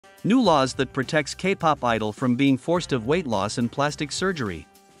New laws that protects K-pop idol from being forced of weight loss and plastic surgery.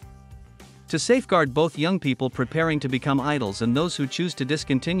 To safeguard both young people preparing to become idols and those who choose to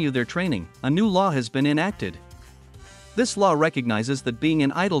discontinue their training, a new law has been enacted. This law recognizes that being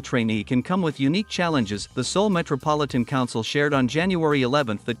an idol trainee can come with unique challenges. The Seoul Metropolitan Council shared on January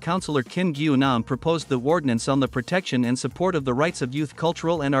 11 that Counselor Kim Gyu Nam proposed the Ordinance on the protection and support of the rights of youth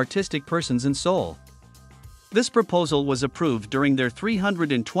cultural and artistic persons in Seoul. This proposal was approved during their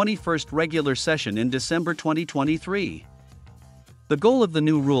 321st regular session in December 2023. The goal of the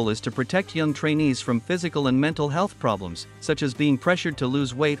new rule is to protect young trainees from physical and mental health problems, such as being pressured to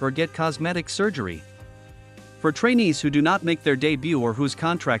lose weight or get cosmetic surgery. For trainees who do not make their debut or whose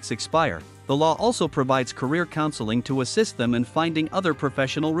contracts expire, the law also provides career counseling to assist them in finding other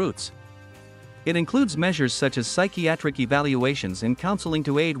professional routes. It includes measures such as psychiatric evaluations and counseling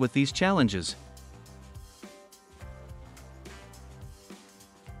to aid with these challenges.